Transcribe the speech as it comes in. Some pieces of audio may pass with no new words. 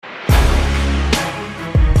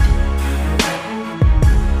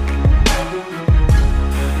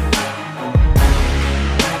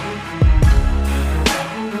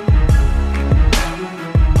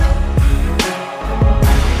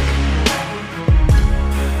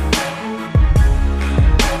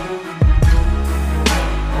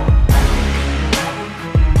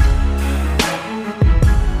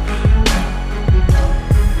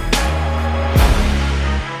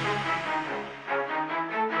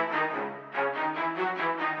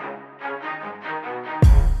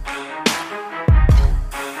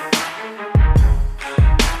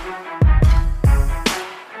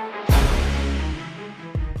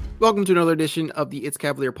Welcome to another edition of the It's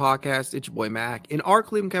Cavalier podcast. It's your boy Mack, and our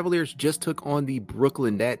Cleveland Cavaliers just took on the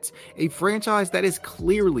Brooklyn Nets, a franchise that is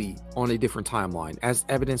clearly on a different timeline, as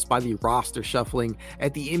evidenced by the roster shuffling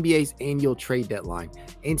at the NBA's annual trade deadline.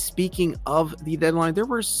 And speaking of the deadline, there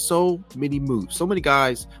were so many moves. So many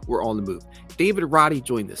guys were on the move. David Roddy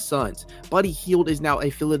joined the Suns. Buddy Hield is now a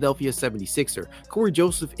Philadelphia 76er. Corey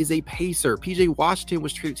Joseph is a Pacer. PJ Washington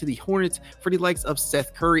was traded to the Hornets for the likes of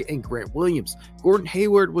Seth Curry and Grant Williams. Gordon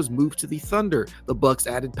Hayward was moved to the Thunder. The Bucks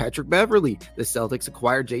added Patrick Beverley. The Celtics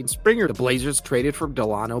acquired Jaden Springer. The Blazers traded for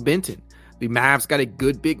Delano Benton. The Mavs got a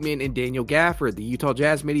good big man in Daniel Gafford. The Utah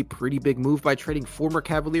Jazz made a pretty big move by trading former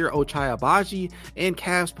Cavalier Ochai Agbaji and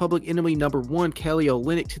Cavs public enemy number one Kelly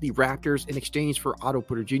Olynyk to the Raptors in exchange for Otto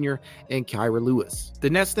Porter Jr. and Kyra Lewis. The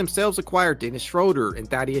Nets themselves acquired Dennis Schroeder and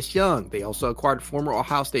Thaddeus Young. They also acquired former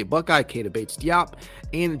Ohio State Buckeye Keita Bates-Diop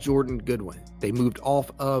and Jordan Goodwin. They moved off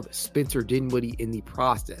of Spencer Dinwiddie in the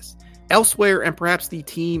process. Elsewhere, and perhaps the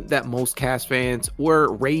team that most Cavs fans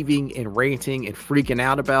were raving and ranting and freaking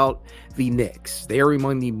out about, the Knicks. They are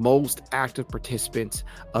among the most active participants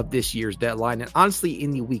of this year's deadline, and honestly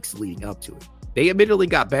in the weeks leading up to it. They admittedly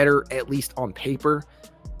got better, at least on paper.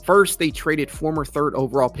 First, they traded former third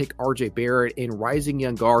overall pick RJ Barrett and rising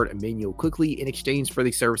young guard Emmanuel Quickley in exchange for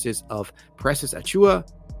the services of Precious Achiuwa,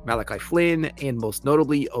 Malachi Flynn, and most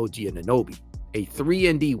notably OG Anunoby, a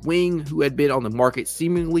 3-and-D wing who had been on the market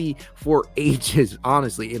seemingly for ages,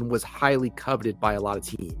 honestly, and was highly coveted by a lot of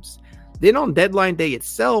teams. Then on deadline day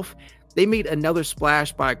itself, they made another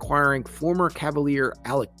splash by acquiring former Cavalier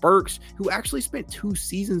Alec Burks, who actually spent 2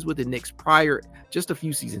 seasons with the Knicks prior, just a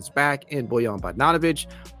few seasons back, and Bojan Bogdanovic,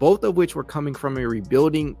 both of which were coming from a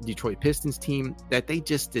rebuilding Detroit Pistons team that they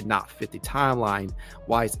just did not fit the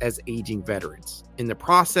timeline-wise as aging veterans. In the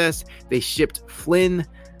process, they shipped Flynn.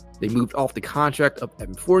 They moved off the contract of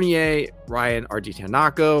Evan Fournier, Ryan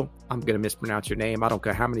Argitanako. I'm going to mispronounce your name. I don't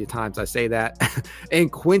care how many times I say that.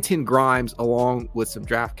 And Quentin Grimes, along with some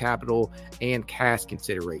draft capital and cash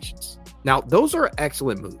considerations. Now, those are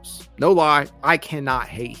excellent moves. No lie, I cannot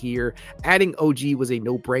hate here. Adding OG was a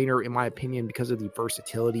no-brainer, in my opinion, because of the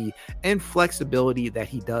versatility and flexibility that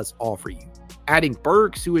he does offer you. Adding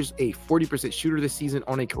Burks, who is a 40% shooter this season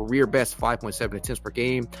on a career-best 5.7 attempts per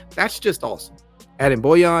game, that's just awesome. Adding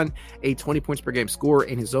Bojan, a 20 points per game scorer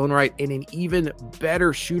in his own right, and an even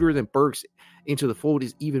better shooter than Burks into the fold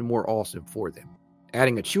is even more awesome for them.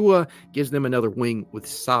 Adding Achiuwa gives them another wing with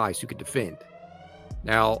size who can defend.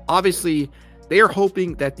 Now, obviously, they are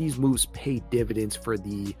hoping that these moves pay dividends for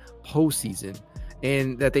the postseason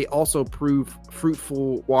and that they also prove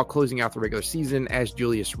fruitful while closing out the regular season as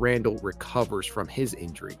Julius Randle recovers from his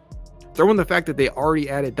injury. Throw in the fact that they already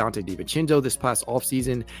added Dante DiVincenzo this past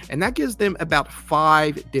offseason, and that gives them about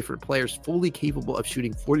 5 different players fully capable of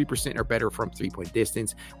shooting 40% or better from three-point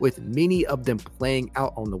distance, with many of them playing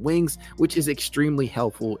out on the wings, which is extremely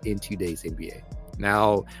helpful in today's NBA.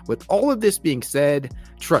 Now, with all of this being said,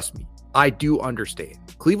 trust me, I do understand.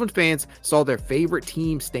 Cleveland fans saw their favorite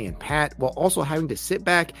team stand pat while also having to sit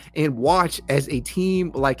back and watch as a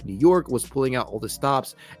team like New York was pulling out all the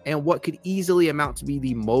stops and what could easily amount to be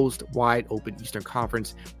the most wide open Eastern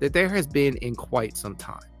Conference that there has been in quite some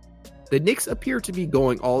time. The Knicks appear to be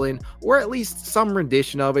going all in, or at least some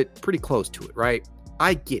rendition of it, pretty close to it, right?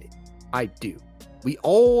 I get it. I do. We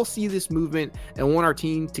all see this movement and want our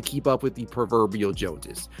team to keep up with the proverbial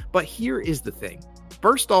Joneses. But here is the thing.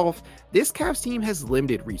 First off, this Cavs team has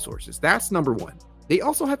limited resources. That's number one. They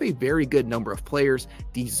also have a very good number of players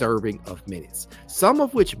deserving of minutes, some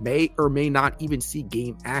of which may or may not even see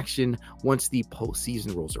game action once the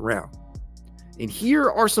postseason rolls around. And here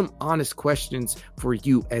are some honest questions for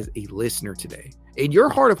you as a listener today. In your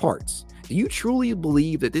heart of hearts, do you truly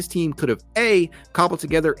believe that this team could have A, cobbled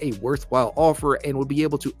together a worthwhile offer and would be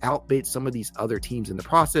able to outbid some of these other teams in the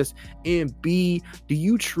process? And B, do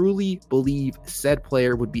you truly believe said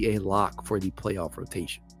player would be a lock for the playoff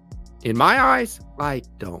rotation? In my eyes, I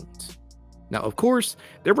don't. Now, of course,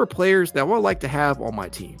 there were players that I would like to have on my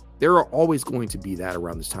team. There are always going to be that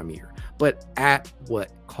around this time of year, but at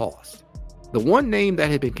what cost? The one name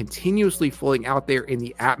that had been continuously floating out there in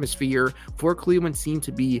the atmosphere for Cleveland seemed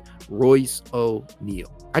to be Royce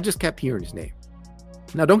O'Neal. I just kept hearing his name.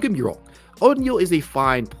 Now, don't get me wrong. O'Neal is a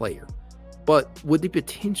fine player, but would the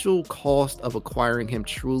potential cost of acquiring him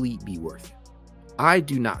truly be worth it? I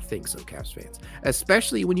do not think so, Cavs fans,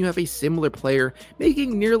 especially when you have a similar player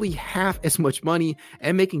making nearly half as much money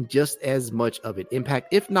and making just as much of an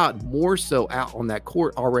impact, if not more so, out on that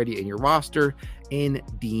court already in your roster in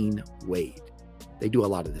Dean Wade. They do a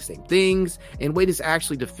lot of the same things, and Wade is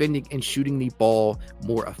actually defending and shooting the ball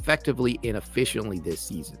more effectively and efficiently this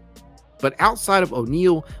season. But outside of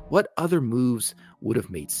O'Neal, what other moves would have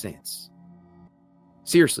made sense?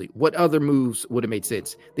 Seriously, what other moves would have made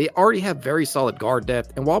sense? They already have very solid guard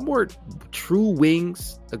depth, and while more true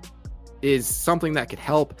wings is something that could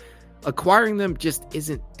help, acquiring them just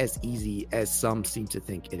isn't as easy as some seem to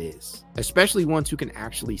think it is, especially ones who can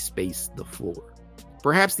actually space the floor.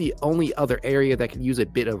 Perhaps the only other area that could use a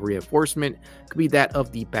bit of reinforcement could be that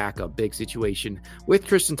of the backup big situation, with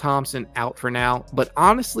Tristan Thompson out for now. But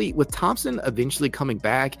honestly, with Thompson eventually coming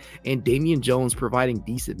back and Damian Jones providing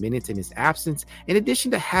decent minutes in his absence, in addition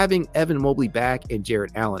to having Evan Mobley back and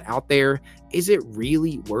Jarrett Allen out there, is it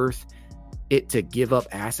really worth it to give up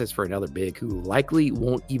assets for another big who likely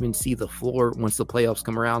won't even see the floor once the playoffs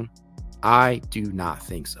come around? I do not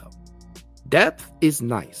think so. Depth is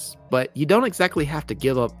nice, but you don't exactly have to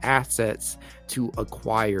give up assets to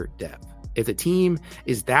acquire depth. If the team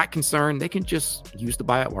is that concerned, they can just use the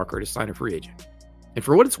buyout marker to sign a free agent. And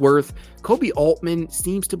for what it's worth, Kobe Altman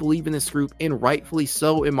seems to believe in this group, and rightfully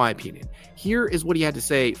so, in my opinion. Here is what he had to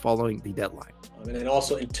say following the deadline. And then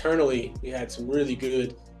also internally, we had some really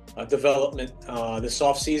good development this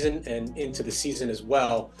offseason and into the season as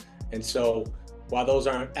well. And so while those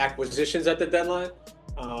aren't acquisitions at the deadline,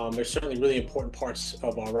 they're certainly really important parts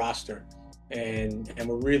of our roster. And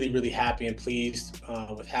we're really, really happy and pleased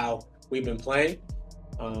with how we've been playing.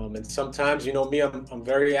 And sometimes, you know me, I'm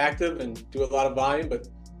very active and do a lot of volume, but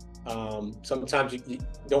sometimes you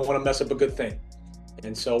don't want to mess up a good thing.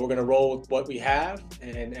 And so we're going to roll with what we have,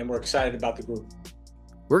 and we're excited about the group.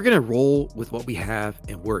 We're going to roll with what we have,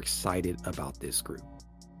 and we're excited about this group.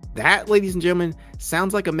 That, ladies and gentlemen,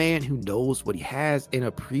 sounds like a man who knows what he has and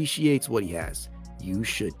appreciates what he has. You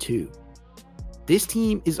should too. This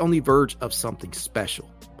team is on the verge of something special.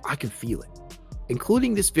 I can feel it.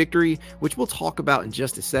 Including this victory, which we'll talk about in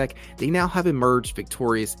just a sec, they now have emerged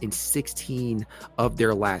victorious in 16 of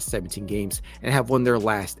their last 17 games and have won their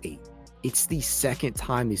last 8. It's the second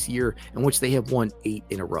time this year in which they have won 8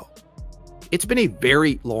 in a row. It's been a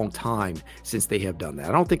very long time since they have done that.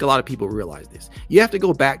 I don't think a lot of people realize this. You have to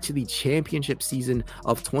go back to the championship season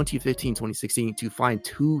of 2015-2016 to find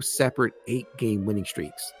 2 separate 8-game winning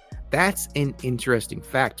streaks. That's an interesting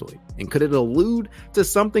factoid. And could it allude to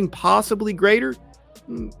something possibly greater?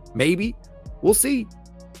 Maybe. We'll see.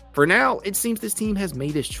 For now, it seems this team has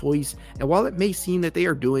made its choice, and while it may seem that they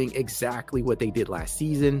are doing exactly what they did last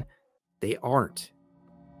season, they aren't.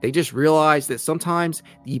 They just realize that sometimes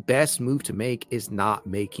the best move to make is not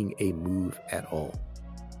making a move at all.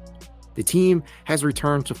 The team has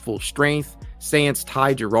returned to full strength. Sans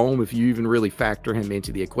Ty Jerome, if you even really factor him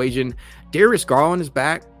into the equation. Darius Garland is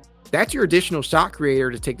back. That's your additional shot creator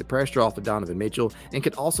to take the pressure off of Donovan Mitchell, and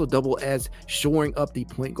could also double as shoring up the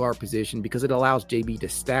point guard position because it allows JB to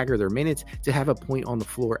stagger their minutes to have a point on the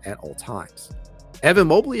floor at all times. Evan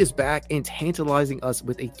Mobley is back and tantalizing us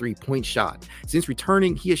with a 3-point shot. Since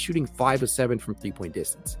returning, he is shooting 5 of 7 from 3-point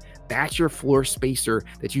distance. That's your floor spacer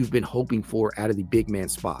that you've been hoping for out of the big man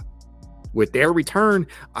spot. With their return,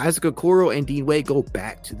 Isaac Okoro and Dean Wade go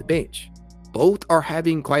back to the bench. Both are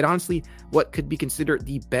having, quite honestly, what could be considered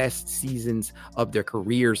the best seasons of their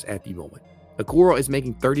careers at the moment. Okoro is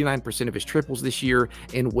making 39% of his triples this year,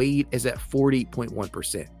 and Wade is at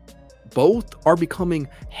 40.1%. Both are becoming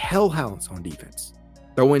hellhounds on defense.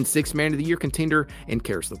 Throw in 6th Man of the Year contender and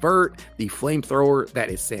Karis LeVert, the flamethrower that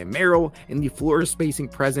is Sam Merrill, and the floor spacing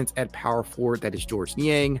presence at power forward that is George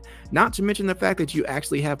Niang. Not to mention the fact that you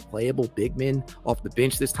actually have playable big men off the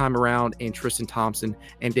bench this time around in Tristan Thompson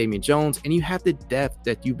and Damian Jones, and you have the depth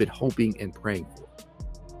that you've been hoping and praying for.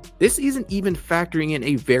 This isn't even factoring in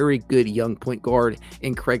a very good young point guard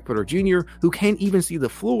in Craig Porter Jr., who can't even see the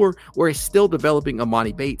floor or is still developing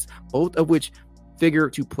Amani Bates, both of which figure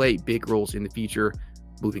to play big roles in the future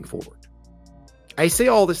moving forward. I say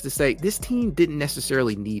all this to say this team didn't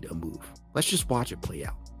necessarily need a move. Let's just watch it play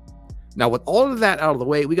out. Now, with all of that out of the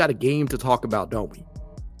way, we got a game to talk about, don't we?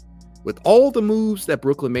 With all the moves that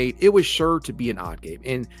Brooklyn made, it was sure to be an odd game,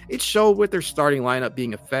 and it showed with their starting lineup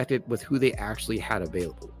being affected with who they actually had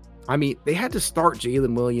available. I mean, they had to start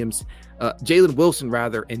Jalen Wilson,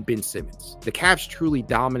 and Ben Simmons. The Cavs truly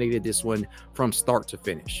dominated this one from start to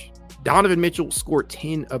finish. Donovan Mitchell scored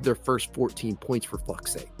 10 of their first 14 points for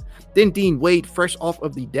fuck's sake. Then Dean Wade, fresh off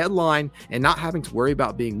of the deadline and not having to worry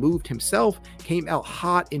about being moved himself, came out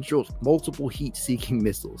hot and drove multiple heat-seeking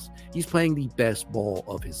missiles. He's playing the best ball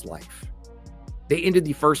of his life. They ended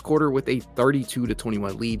the first quarter with a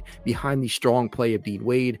 32-21 lead behind the strong play of Dean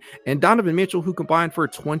Wade and Donovan Mitchell, who combined for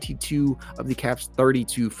 22 of the Cavs'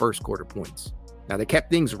 32 first quarter points. Now, they kept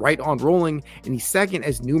things right on rolling in the second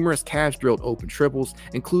as numerous Cavs drilled open triples,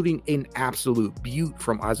 including an absolute beaut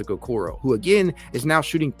from Isaac Okoro, who again is now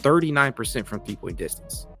shooting 39% from three-point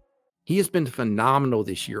distance. He has been phenomenal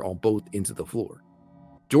this year on both ends of the floor.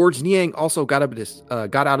 George Niang also got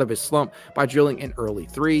out of his slump by drilling an early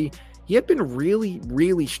three. He had been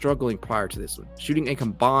really struggling prior to this one, shooting a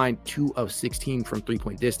combined 2 of 16 from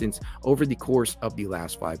three-point distance over the course of the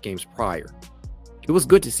last 5 games prior. It was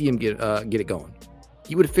good to see him get it going.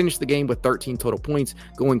 He would finish the game with 13 total points,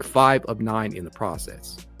 going 5 of 9 in the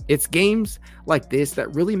process. It's games like this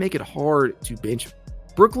that really make it hard to bench him.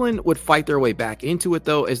 Brooklyn would fight their way back into it,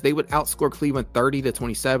 though, as they would outscore Cleveland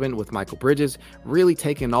 30-27 with Michael Bridges really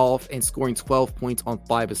taking off and scoring 12 points on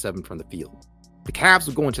 5 of 7 from the field. The Cavs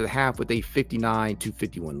would go into the half with a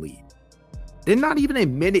 59-51 lead. Then not even a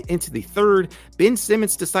minute into the third, Ben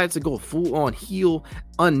Simmons decided to go full-on heel,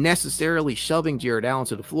 unnecessarily shoving Jared Allen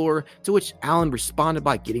to the floor, to which Allen responded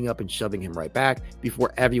by getting up and shoving him right back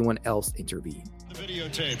before everyone else intervened. The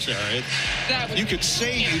videotape, Sarah. You could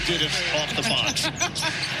say you did it off the box.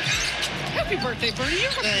 Happy birthday, Bernie.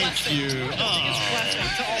 Thank you.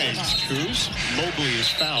 Thanks, Cruz. Mobley is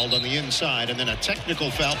fouled on the inside, and then a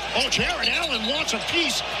technical foul. Oh, Jared Allen wants a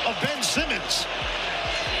piece of Ben Simmons.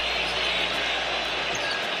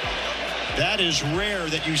 That is rare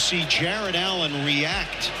that you see Jared Allen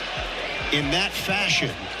react in that fashion.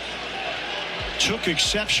 Took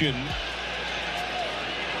exception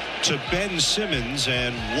to Ben Simmons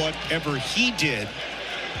and whatever he did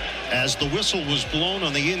as the whistle was blown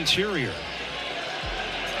on the interior.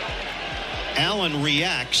 Allen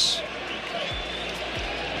reacts.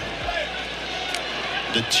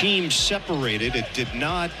 The team separated. It did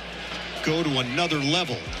not go to another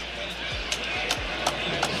level.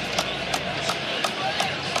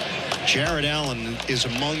 Jared Allen is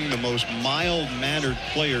among the most mild-mannered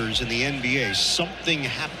players in the NBA. Something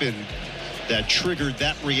happened that triggered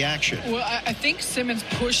that reaction. Well, I think Simmons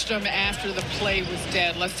pushed him after the play was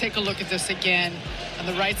dead. Let's take a look at this again. On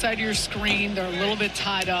the right side of your screen, they're a little bit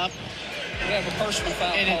tied up. We have a personal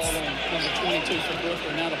foul call on number 22 for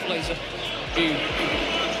Brooklyn. Now the play's up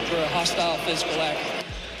for a hostile physical act.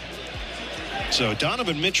 So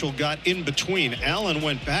Donovan Mitchell got in between. Allen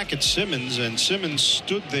went back at Simmons, and Simmons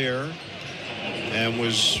stood there and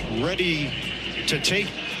was ready to take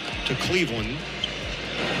to Cleveland.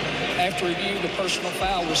 After review, the personal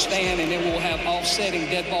foul will stand, and then we'll have offsetting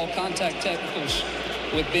dead ball contact technicals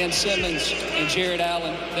with Ben Simmons and Jared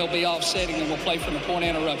Allen. They'll be offsetting, and we'll play from the point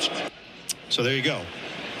of interruption. So there you go.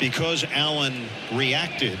 Because Allen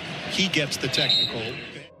reacted, he gets the technical.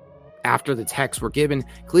 After the techs were given,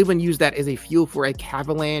 Cleveland used that as a fuel for a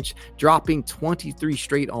Cavalanche, dropping 23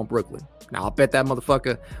 straight on Brooklyn. Now, I'll bet that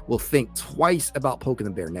motherfucker will think twice about poking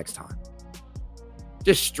the bear next time.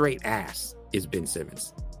 Just straight ass is Ben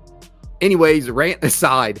Simmons. Anyways, rant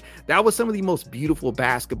aside, that was some of the most beautiful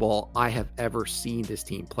basketball I have ever seen this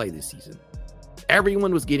team play this season.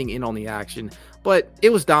 Everyone was getting in on the action, but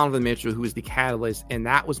it was Donovan Mitchell who was the catalyst, and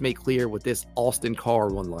that was made clear with this Austin Carr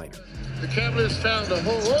one-liner. The Cavaliers found a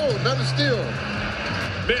hole. Oh, another steal.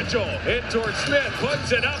 Mitchell hit towards Smith,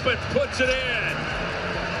 puts it up and puts it in.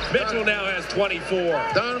 Mitchell now has 24.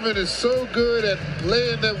 Donovan is so good at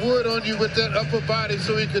laying that wood on you with that upper body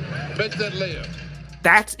so he could make that layup.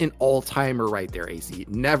 That's an all-timer right there, AC.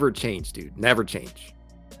 Never change, dude. Never change.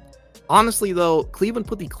 Honestly, though, Cleveland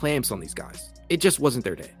put the clamps on these guys. It just wasn't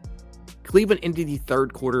their day. Cleveland ended the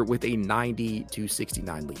third quarter with a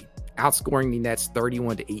 90-69 lead, outscoring the Nets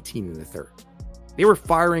 31-18 in the third. They were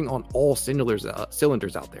firing on all cylinders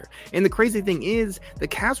out there. And the crazy thing is, the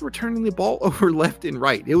Cavs were turning the ball over left and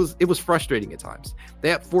right. It was frustrating at times. They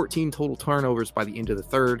had 14 total turnovers by the end of the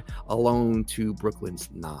third, alone to Brooklyn's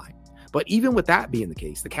 9. But even with that being the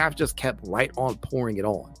case, the Cavs just kept right on pouring it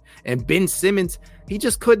on. And Ben Simmons, he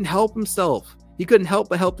just couldn't help himself. He couldn't help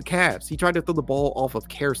but help the Cavs. He tried to throw the ball off of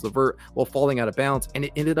Karis LeVert while falling out of bounds, and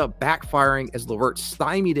it ended up backfiring as LeVert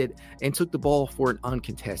stymied it and took the ball for an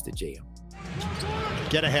uncontested jam.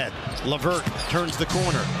 Get ahead. LeVert turns the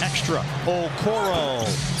corner. Extra. Okoro.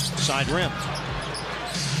 Side rim.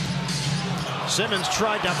 Simmons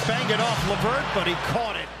tried to bang it off LeVert, but he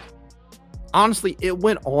caught it. Honestly, it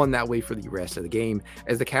went on that way for the rest of the game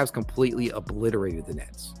as the Cavs completely obliterated the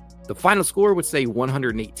Nets. The final score would say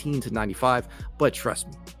 118-95, but trust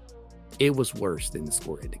me, it was worse than the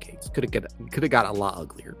score indicates. Could have got a lot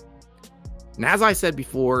uglier. And as I said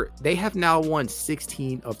before, they have now won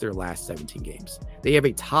 16 of their last 17 games. They have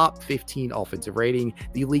a top 15 offensive rating,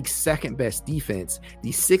 the league's second best defense,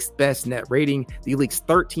 the sixth best net rating, the league's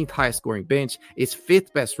 13th highest scoring bench, its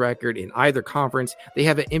fifth best record in either conference. They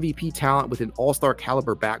have an MVP talent with an all-star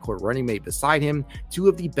caliber backcourt running mate beside him, two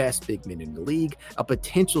of the best big men in the league, a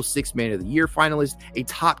potential sixth man of the year finalist, a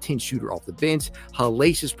top 10 shooter off the bench,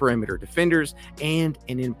 hellacious perimeter defenders, and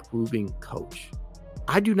an improving coach.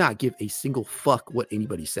 I do not give a single fuck what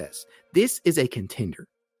anybody says. This is a contender,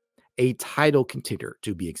 a title contender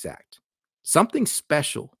to be exact. Something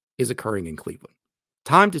special is occurring in Cleveland.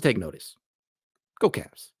 Time to take notice. Go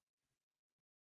Cavs.